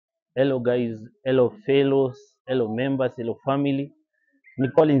Hello guys, hello fellows, hello members, hello family. Ni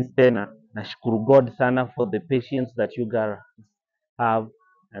Collins tena. Nashukuru God sana for the patience that you guys have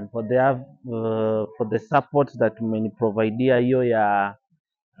and for the support that mmeniprovidea hiyo ya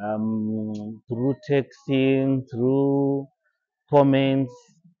through texting, through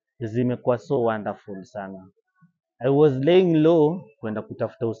comments zimekuwa so wonderful sana. I was laying low kwenda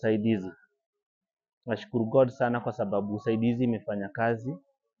kutafuta usaidizi. Nashukuru God sana kwa sababu usaidizi imefanya kazi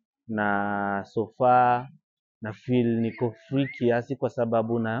na so far na feel niko free kiasi kwa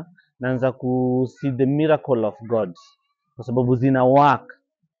sababu naanza ku see the miracle of God kwa sababu zina work.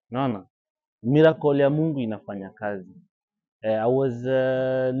 Unaona, miracle ya Mungu inafanya kazi. I was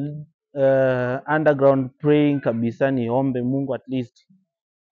underground praying kabisa, niombe Mungu at least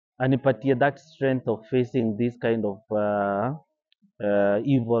anipatie that strength of facing this kind of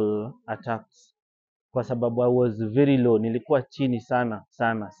evil attacks, kwa sababu I was very low, nilikuwa chini sana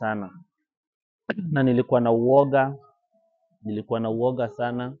sana sana na nilikuwa na uoga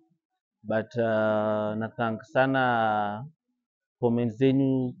sana, but na thank sana comments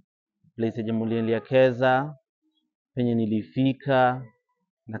zenyu, place yenye mlinielekeza, penye nilifika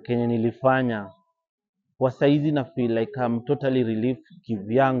na kenye nilifanya. Kwa saizi na feel like I'm totally relieved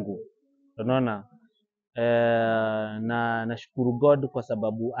kivyangu. Unaona, na nashukuru God kwa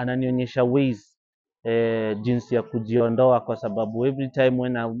sababu ananionyesha ways jinsi ya kujiondoa, kwa sababu every time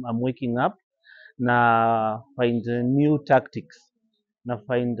when I'm waking up na find new tactics, na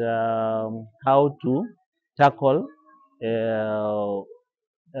find how to tackle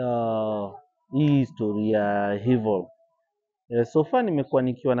hii historia ya evil. So far nimekuwa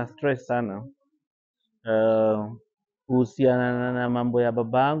nikiwa na stress sana kuhusiana na mambo ya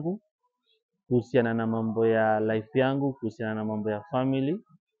babangu, kuhusiana na mambo ya life yangu, kuhusiana na mambo ya family.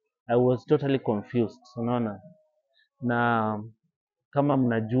 I was totally confused, unaona. Na kama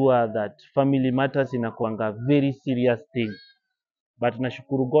mnajua that family matters inakuanga very serious thing, but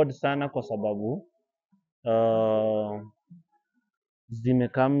nashukuru God sana kwa sababu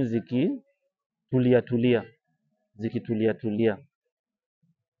zimekam zikitulia tulia.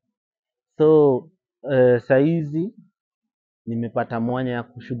 So saizi nimepata mwanya ya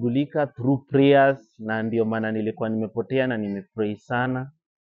kushughulika through prayers, na ndio maana nilikuwa nimepotea na nimepray sana.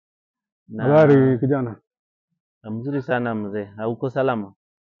 Habari kijana? Mzuri sana mzee, hauko salama?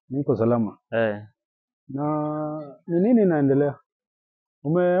 Niko salama. Na ni nini inaendelea?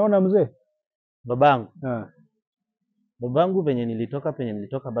 Umeona mzee? babangu babangu penye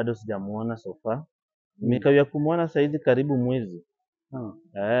nilitoka bado sijamuona so far. Nimekawia kumuona saizi karibu mwezi.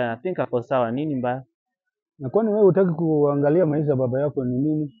 I think ako sawa. Nini mbaya? Na kwani wewe hutaki kuangalia maisha ya baba yako ni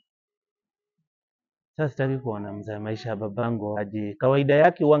nini? Sasa sitaki kuona mzee maisha ya babangu aje. Kawaida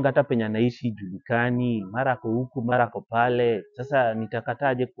yake huanga hata penye anaishi julikani, mara ako huku mara ako pale. Sasa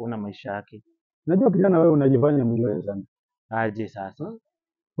nitakataje kuona maisha yake? Najua kijana, wewe unajifanya mjue sana. Aje sasa?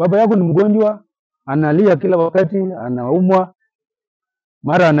 Baba yako ni mgonjwa, analia kila wakati, anaumwa,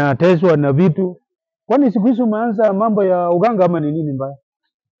 mara anateswa na vitu. Kwani siku hizi umeanza mambo ya uganga ama ni nini mbaya?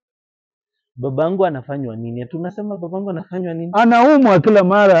 Babangu anafanywa nini? Tunasema babangu anafanywa nini? Anaumwa kila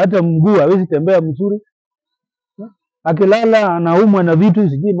mara, hata mguu hawezi tembea mzuri. Akilala anaumwa na vitu,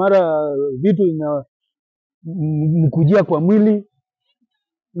 sijui mara vitu mkujia kwa mwili.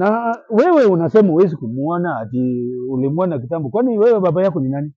 Na wewe unasema huwezi kumuona, ati ulimuona kitambo. Kwani wewe baba yako ni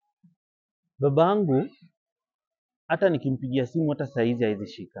nani? Babangu hata nikimpigia simu hata saizi haizi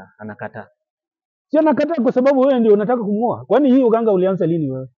shika, anakataa. Si anakataa kwa sababu wewe ndio unataka kumuoa. Kwani hii uganga ulianza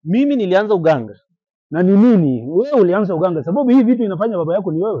lini wewe? Mimi nilianza uganga. Na ni nini? Wewe ulianza uganga sababu hii vitu inafanya baba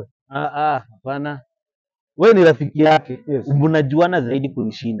yako ni wewe? Hapana. Wewe ni rafiki yake. Yes. Mnajuana zaidi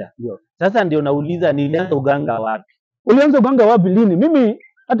kunishinda. Ndio. Sasa ndio nauliza nilianza uganga wapi? Ulianza uganga wapi lini? Mimi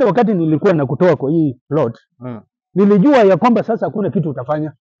hata wakati nilikuwa nakutoa kwa hii plot, nilijua ya kwamba sasa hakuna kitu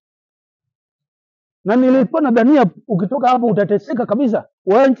utafanya. Na nilikuwa nadhania ukitoka hapo utateseka kabisa.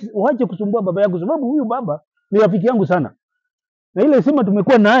 Waache kusumbua baba yako sababu huyu baba ni rafiki yangu sana. Na ile sima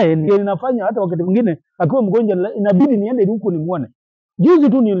tumekuwa naye ndio inafanya hata wakati mwingine akiwa mgonjwa inabidi niende huko nimuone. Juzi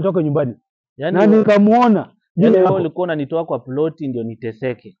tu nilitoka nyumbani. Yani na nikamuona. Yani wewe ulikuwa unanitoa kwa ploti ndio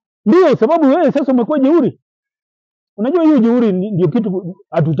niteseke. Ndio sababu wewe sasa umekuwa jeuri. Unajua hiyo jeuri ndio kitu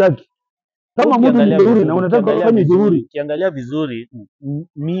hatutaki. Kama mtu ni jeuri na unataka kufanya jeuri. Kiangalia vizuri,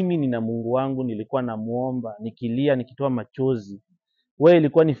 mimi nina Mungu wangu, nilikuwa namuomba, nikilia, nikitoa machozi. Wewe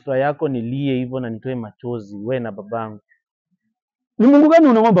ilikuwa ni furaha yako nilie hivyo na nitoe machozi, wewe na babangu. Ni Mungu gani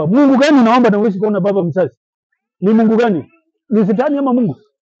unaomba? Mungu gani unaomba na huwezi kuona baba mzazi? Ni Mungu gani? Ni shetani ama Mungu?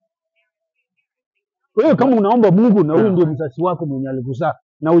 Wewe kama unaomba Mungu na huyu ndio mzazi wako mwenye alikuzaa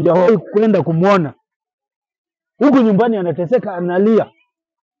na hujawahi kwenda kumuona. Huko nyumbani anateseka, analia.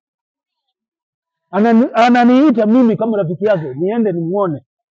 Ananiita mimi kama rafiki yake niende nimuone,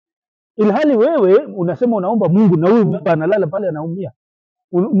 ilhali wewe unasema unaomba Mungu na huyu baba analala pale anaumia.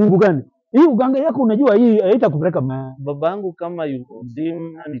 Mungu gani? Hii uganga yako unajua hii haitakupeleka. Babangu kama yuko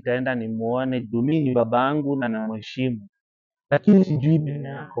mzima nitaenda nimuone, juu mimi ni babangu na namheshimu, lakini sijui bwana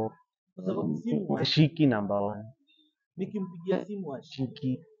yako kwa sababu simu hashiki namba 1. Nikimpigia simu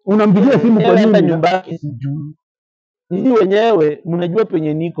hashiki. Unampigia simu kwa nini? Nyumba yake sijui. Ninyi wenyewe mnajua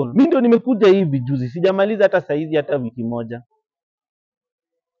penye niko. Mimi ndio nimekuja hivi juzi, sijamaliza hata saizi hata wiki moja.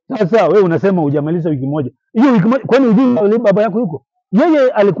 Sasa wewe unasema hujamaliza wiki moja. Hiyo wiki moja kwani hujui baba yako yuko?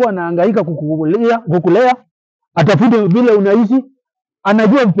 Yeye alikuwa anahangaika kukulea, atafute vile unaishi,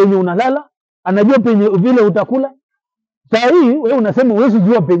 anajua penye unalala, anajua penye vile utakula. Saa hii wewe unasema huwezi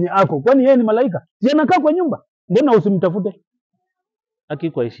jua penye ako. Kwani yeye ni malaika? Si anakaa kwa nyumba? Mbona usimtafute?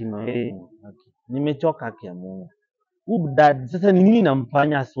 Haki kwa heshima yenu. Nimechoka haki ya Mungu. Dad, sasa ni nini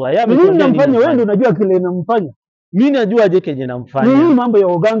namfanya aswa? Yeye nini namfanya? Wewe ndio unajua kile namfanya. Mimi najua je kenye namfanya. Hii mambo ya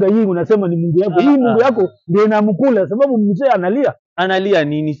uganga hii unasema ni Mungu yako. Hii Mungu yako ndio inamkula sababu mzee analia. Analia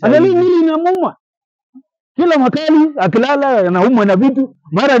nini sasa? Analia nini inamuuma? Kila makali akilala anaumwa na vitu,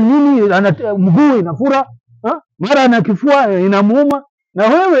 mara nini mguu inafura, mara ana kifua inamuuma, na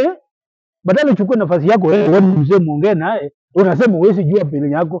wewe badala uchukue nafasi yako wewe mzee muongee naye, unasema huwezi jua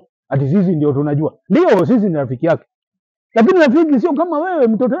pili yako, ati sisi ndio tunajua. Ndio sisi ni rafiki yake. Lakini rafiki sio kama wewe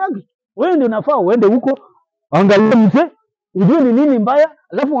mtoto yake. Wewe ndio unafaa uende huko, angalia mzee, ujue ni nini mbaya,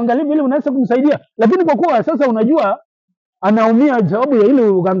 alafu angalia vile unaweza kumsaidia. Lakini kwa kuwa sasa unajua anaumia sababu ya ile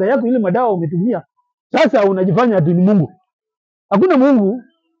uganga yako, ile madawa umetumia, sasa unajifanya ati ni Mungu. Hakuna Mungu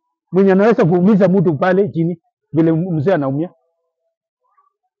mwenye anaweza kuumiza mtu pale chini vile mzee anaumia.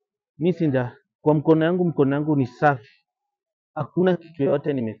 Mimi sinda kwa mkono yangu ni safi. Hakuna kitu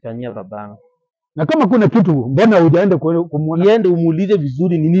yote nimefanyia babangu. Na kama kuna kitu mbona hujaenda kumuona? Yende umuulize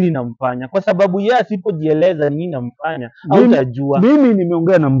vizuri ni nini namfanya, kwa sababu yeye asipojieleza ni nini namfanya hautajua. Mimi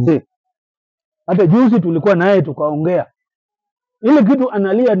nimeongea na mzee. Hata juzi tulikuwa naye tukaongea. Ile kitu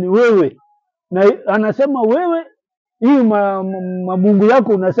analia ni wewe. Na anasema wewe hii Mungu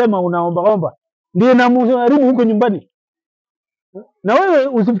yako unasema unaomba ndio inamharibu huko nyumbani. Na wewe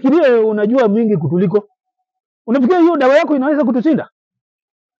usifikirie unajua mingi kutuliko. Unafikiria hiyo dawa yako inaweza kutushinda?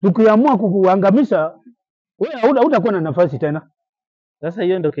 Tukiamua kukuangamisha wewe hutakuwa na nafasi tena. Sasa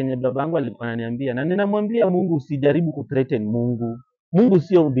hiyo ndio kenye babangu alikuwa ananiambia, na ninamwambia Mungu usijaribu kuthreaten Mungu. Mungu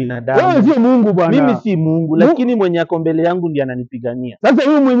sio binadamu. Wewe sio Mungu bwana. Mimi si Mungu, lakini mwenye ako mbele yangu ndiye ananipigania. Sasa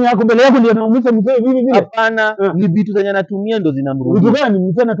huyu mwenye ako mbele yako ndiye anaumiza mzee vipi vile? Hapana, ni vitu zenye anatumia ndo zinamrudi. Vitu gani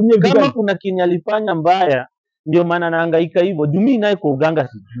mzee anatumia vitu gani? Kama kuna kinya alifanya mbaya ndio maana anahangaika hivyo. Jumii naye kwa uganga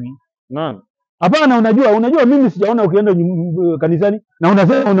sijui. Naam. Hapana, unajua mimi sijaona ukienda kanisani na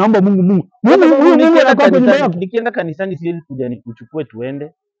unasema unaomba Mungu. Mungu anakaa kwa nyumba yako. Nikienda kanisani siwezi kuja nikuchukue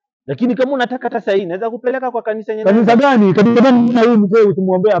tuende. Lakini kama unataka hata sasa naweza kupeleka kwa kanisa yenyewe. Kanisa gani? Kanisa gani na huyu mzee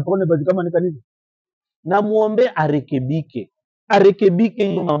usimuombea apone basi kama ni kanisa? Na muombe arekebike. Arekebike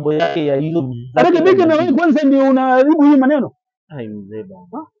hiyo mambo yake ya hizo. Arekebike na wewe kwanza ndio unaharibu hii maneno. Hai mzee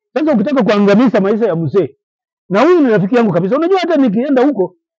bwana. Sasa ukitaka kuangamiza maisha ya mzee. Na huyu ni rafiki yangu kabisa. Unajua hata nikienda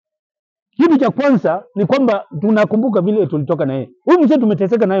huko kitu cha kwanza ni kwamba tunakumbuka vile tulitoka na yeye. Huyu mzee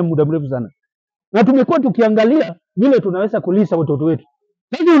tumeteseka naye muda mrefu sana. Na tumekuwa tukiangalia vile tunaweza kulisa watoto wetu.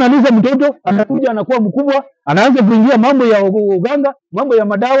 Sasa unalisha mtoto, anakuja anakuwa mkubwa, anaanza kuingia mambo ya uganga, mambo ya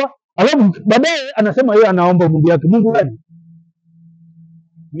madawa, alafu baadaye anasema yeye anaomba Mungu yake. Mungu gani?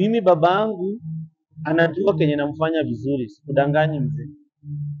 Mimi babangu anajua kenye namfanya vizuri, sikudanganyi mzee.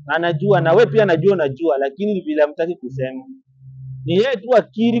 Anajua na wewe pia unajua, lakini vile hamtaki kusema. Ni yeye tu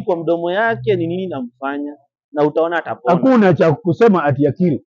akiri kwa mdomo yake ni nini namfanya na utaona atapona. Hakuna cha kusema ati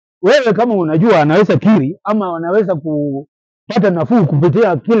akiri. Wewe kama unajua anaweza kiri ama anaweza kupata nafuu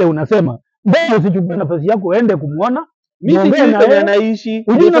kupitia kile unasema, mbona usichukue nafasi yako uende kumuona? Mimi sijui kama anaishi.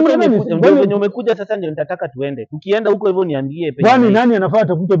 Ndio umekuja sasa ndio nitataka tuende. Ukienda huko hivyo niambie penye. Kwani nani anafaa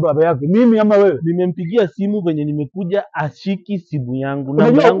atafute baba yake? Mimi ama wewe? Nimempigia simu venye nimekuja ashiki simu yangu.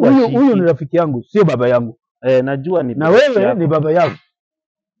 Namba yangu ashiki. Huyu ni rafiki yangu, sio baba yangu. Najua ni. Na wewe ni baba yako.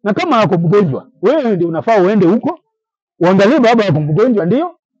 Na kama ako mgonjwa, wewe ndio unafaa uende huko. Uangalie baba yako mgonjwa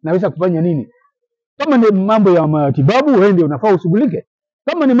ndio naweza kufanya nini? Kama ni mambo ya matibabu, wewe ndio unafaa ushughulike.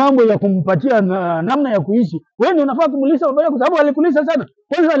 Kama ni mambo ya kumpatia namna ya kuishi, wewe ndio unafaa kumulisha baba yako sababu alikulisha sana.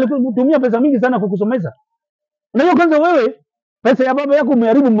 Kwanza alikutumia pesa mingi sana kukusomesha. Unajua kwanza wewe pesa ya baba yako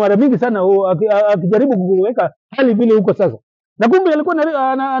umeharibu mara mingi sana akijaribu kuweka hali vile huko sasa. Na kumbe alikuwa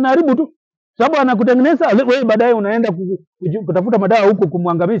anaharibu tu. Sababu anakutengeneza wewe baadaye unaenda kutafuta madawa huko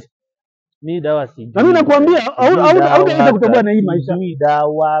kumwangamiza. Mimi dawa sijui. Na mimi nakwambia hautaweza kutoboa na hii maisha. Mimi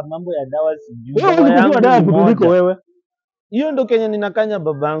dawa, mambo ya dawa sijui. Wewe unajua dawa kuliko wewe. Hiyo ndo Kenya ninakanya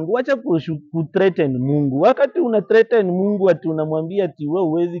babangu. Acha kuthreaten Mungu. Wakati una threaten Mungu ati unamwambia ati wewe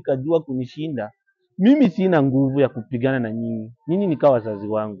huwezi kajua kunishinda. Mimi sina nguvu ya kupigana na nyinyi. Nyinyi ni kama wazazi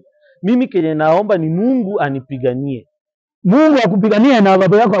wangu. Mimi Kenya naomba ni Mungu anipiganie. Mungu akupiganie na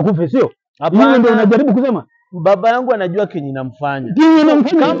baba yako akufe, sio? Hiyo ndio unajaribu kusema? Baba yangu anajua Kenya namfanya.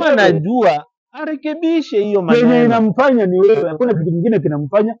 Kama anajua arekebishe hiyo maneno. Kenya inamfanya ni wewe, hakuna kitu kingine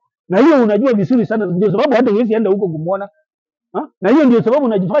kinamfanya. Na hiyo unajua vizuri sana, ndio sababu hata huwezi enda huko kumuona. Na hiyo ndio sababu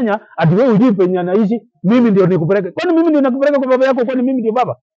unajifanya ati wewe hujui penye anaishi, mimi ndio nikupeleke. Kwani mimi ndio nakupeleka kwa baba yako? Kwani mimi ndio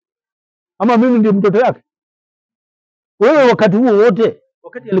baba? Ama mimi ndio mtoto yake? Wewe wakati huo wote,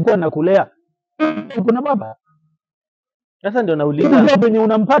 wakati alikuwa anakulea, uko na baba. Sasa ndio nauliza. Ndio penye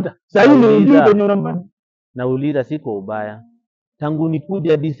unampata. Sasa hivi ndio penye unampata. Nauliza si kwa ubaya. Tangu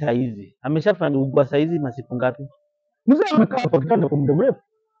nikuje hadi saa hizi. Ameshafanya ugwa saa hizi masiku ngapi? Mzee amekaa kwa kitanda kwa muda mrefu.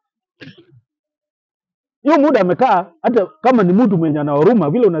 Hiyo muda amekaa, hata kama ni mtu mwenye ana huruma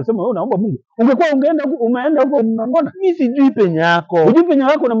vile unasema wewe unaomba Mungu. Ungekuwa umeenda huko Mnangona. Mimi sijui penye yako. Unajui penye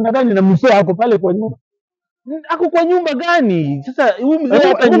yako namna gani na mzee ako pale kwa nyumba. Ako kwa nyumba gani? Sasa huyu mzee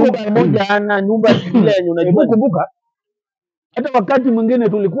hata nyumba moja ana nyumba ile yenye unajua. Kumbuka hata wakati mwingine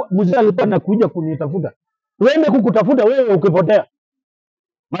tulikuwa mzee alikuwa anakuja kunitafuta. Tuende kukutafuta wewe ukipotea.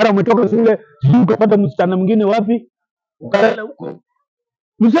 Mara umetoka shule, ukapata msichana mwingine wapi? Ukalala huko.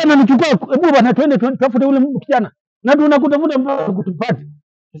 Mzee ananichukua, hebu bwana twende tutafute ule kijana. Na tunakutafuta mpaka kutupate.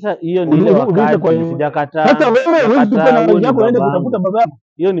 Sasa hiyo ni ile wakati sijakataa. Sasa wewe huwezi kupa na mmoja wako aende kutafuta baba yako.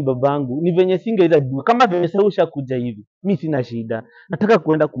 Hiyo ni babangu. Ni venye singeenda kama venye sausha kuja hivi. Mimi sina shida. Nataka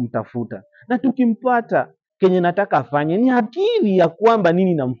kuenda kumtafuta. Na tukimpata Kenye nataka afanye ni akili ya kwamba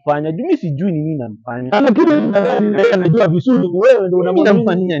nini namfanya. Mimi sijui nini namfanya. Lakini anajua vizuri wewe ndio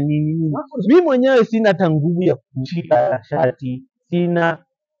unamfanyia nini. Mimi mwenyewe sina hata nguvu ya kumshika shati. Sina.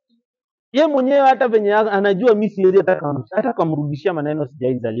 Yeye mwenyewe hata venye anajua mimi siwezi hata kumrudishia maneno,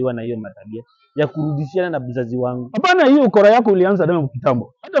 sijaizaliwa na hiyo matabia ya kurudishiana na mzazi wangu. Hapana, hiyo ukora yako ulianza nayo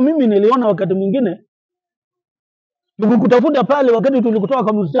kitambo. Hata mimi niliona wakati mwingine tukikutafuta pale wakati tulikutoa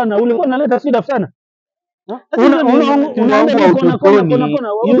kama msichana ulikuwa unaleta shida sana. Unaanza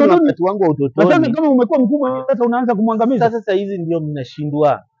wakati wangu wa utotoni. Sasa kama umekuwa mkubwa sasa unaanza kumwangamiza. Sasa hizi ndio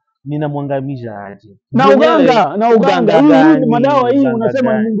mnashindwa. Ninamwangamisha aje? Na uganga. Hii madawa hii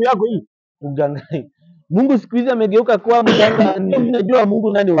unasema ni Mungu yako hii. Uganga. Mungu siku hizi amegeuka kuwa mganga. Ninajua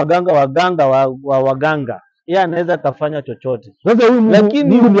Mungu nani waganga. Yeye anaweza kufanya chochote. Sasa huyu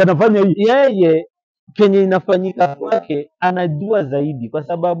Mungu ndiye anafanya hii. Yeye kenye inafanyika kwake anajua zaidi, kwa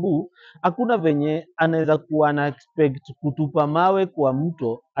sababu hakuna venye anaweza kuwa na expect kutupa mawe kwa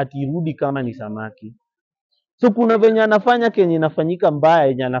mto atirudi kama ni samaki. So kuna venye anafanya kenye inafanyika mbaya,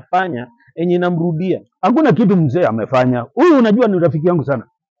 yenye anafanya yenye inamrudia. Hakuna kitu mzee amefanya. Huyu unajua ni rafiki yangu sana.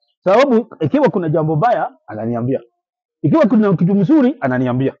 Sababu ikiwa kuna jambo baya ananiambia. Ikiwa kuna kitu mzuri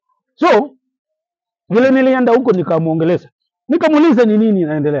ananiambia. So vile nilienda huko nikamuongeleza. Nikamuuliza ni nini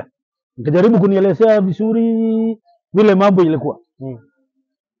inaendelea. Nikajaribu kunielezea vizuri vile mambo ilikuwa.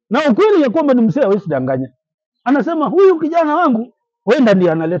 Na ukweli ya kwamba ni mzee hawezi danganya. Anasema huyu kijana wangu huenda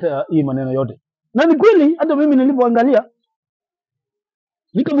ndiye analeta hii maneno yote. Na ni kweli hata mimi nilipoangalia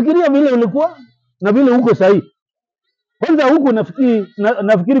nikafikiria vile ulikuwa na vile uko sahihi. Kwanza huko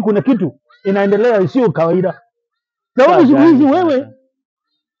nafikiri kuna kitu inaendelea sio kawaida. Sababu siku hizi wewe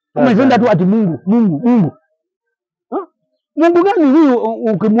umependa tu ati Mungu. Mungu gani huyu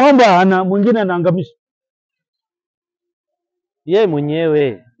ukimwomba ana mwingine anaangamisha? Yeye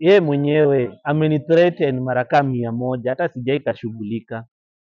mwenyewe amenithreaten mara kama 100, hata sijaikashughulika.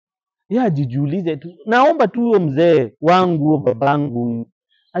 Yeye ajijiulize tu. Naomba tu huyo mzee wangu, babangu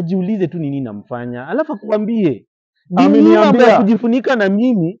ajiulize tu nini namfanya. Alafu akwambie. Ameniambia kujifunika na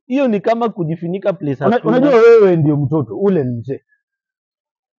mimi, hiyo ni kama kujifunika place hapo. Unajua wewe ndio mtoto, ule ni mzee.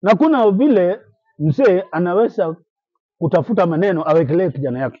 Na kuna vile mzee anaweza kutafuta maneno awekelee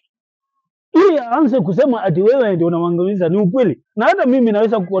kijana yake. Ili aanze kusema ati wewe ndio unamwangamiza, ni ukweli. Na hata mimi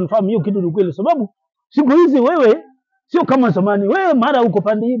naweza kuconfirm hiyo kitu ni ukweli, sababu siku hizi wewe sio kama zamani. Wewe mara uko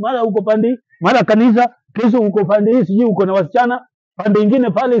pande hii, mara kanisa, kesho uko pande hii, sijui uko na wasichana, pande nyingine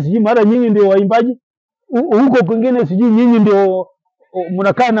pale sijui mara nyinyi ndio waimbaji. Huko kwingine sijui nyinyi ndio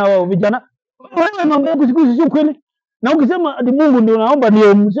mnakaa na vijana. Wewe mambo yako siku hizi sio kweli. Na ukisema ati Mungu ndio naomba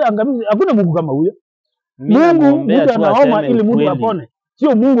ndio mzee angamize, hakuna Mungu kama huyo. Mungu mtu anaomba ili mtu apone.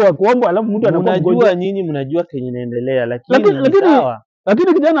 Sio Mungu wa kuomba alafu mtu anakuwa mgonjwa. Unajua nyinyi mnajua kenye inaendelea,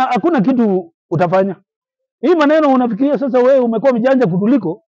 lakini kijana hakuna kitu utafanya. Hii maneno unafikiria sasa wewe umekuwa mjanja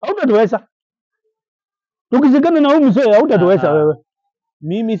kutuliko, hautatuweza. Tukishikana na huyu mzee hautatuweza wewe.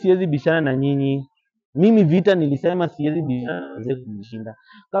 Mimi siwezi bishana na nyinyi. Mimi vita nilisema siwezi bize kumshinda.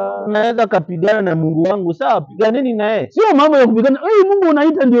 Kama naweza kapigana na Mungu wangu, sawa, piganeni na yeye. Sio mambo ya kupigana. Mungu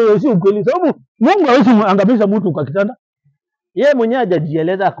unaita ndio sio ukweli. Sababu Mungu hawezi angamiza mtu kwa kitanda. Yeye mwenyewe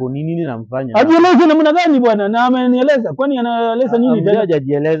hajajieleza ako nini namfanya. Hajielezi namna gani bwana? Na amenieleza. Kwani anaeleza nini tena?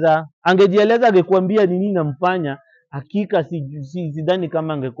 Hajajieleza. Angejieleza angekuambia nini namfanya. Hakika sidhani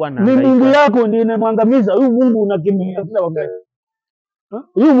kama angekuwa na ni Mungu yako ndiye inamwangamiza. Huyu Mungu unakimbilia kila wakati.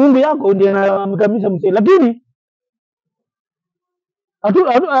 Huyu Mungu yako ndiye anamkamisha mzee. Lakini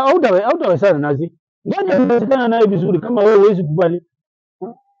hautawezana nazi. Ngoja tusikane naye vizuri kama wewe huwezi kubali.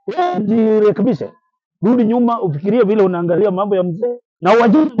 Wewe jirekebishe. Rudi nyuma ufikirie vile unaangalia mambo ya mzee na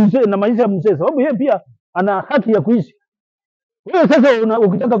uwajibike mzee na maisha ya mzee, sababu yeye pia ana haki ya kuishi. Wewe sasa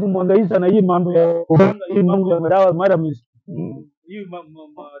ukitaka kumwangaisha na hii mambo ya madawa mara hii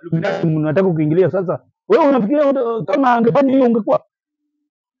unataka kuingilia sasa. Wewe unafikiria kama angefanya hiyo ungekuwa?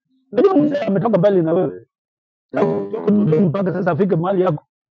 Unajua mzee ametoka mbali na wewe. Mpaka sasa afike mahali yako.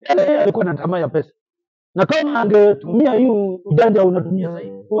 Yeye alikuwa na tamaa ya pesa. Na kama angetumia hiyo ujanja unatumia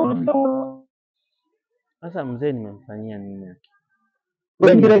sasa. Sasa mzee nimemfanyia nini yake?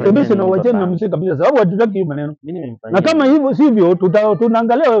 Unajirekebisha na uachane na mzee kabisa, sababu hatutaki hiyo maneno. Mimi nimemfanyia. Na kama hivyo sivyo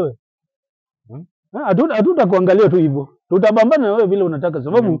tunaangalia wewe. Hatutakuangalia tu hivyo. Tutapambana na wewe vile unataka,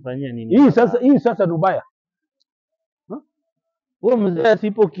 sababu hii sasa ni ubaya. Huyo mzee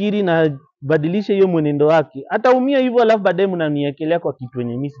asipokiri na badilisha hiyo mwenendo wake, ataumia hivyo, alafu baadaye mnaniekelea kwa kitu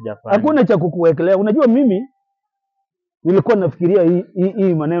yenye mimi sijafanya. Hakuna cha kukuwekelea. Unajua mimi nilikuwa nafikiria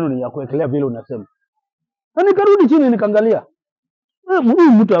hii maneno ni ya kuwekelea vile unasema. Na nikarudi chini nikaangalia.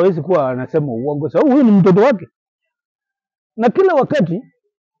 Huyu mtu hawezi kuwa anasema uongo, sababu huyu ni mtoto wake. Na kila wakati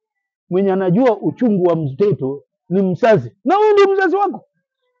mwenye anajua uchungu wa mtoto ni mzazi. Na huyu ndio mzazi wako.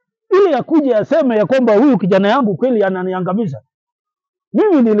 Ili akuje aseme ya kwamba huyu kijana yangu kweli ananiangamiza.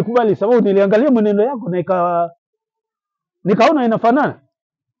 Mimi nilikubali sababu niliangalia mwenendo yako na nikaona inafanana.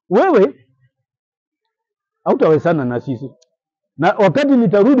 Wewe hautawezana na sisi. Na wakati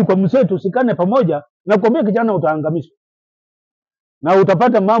nitarudi kwa mzee tusikane pamoja na kuambia kijana utaangamizwa. Na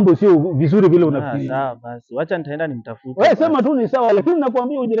utapata mambo sio vizuri vile unafikiri. Sawa basi. Wacha nitaenda nimtafute. Wewe sema tu ni sawa, lakini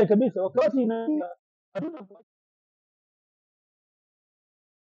nakwambia ujirekebishe. Wakati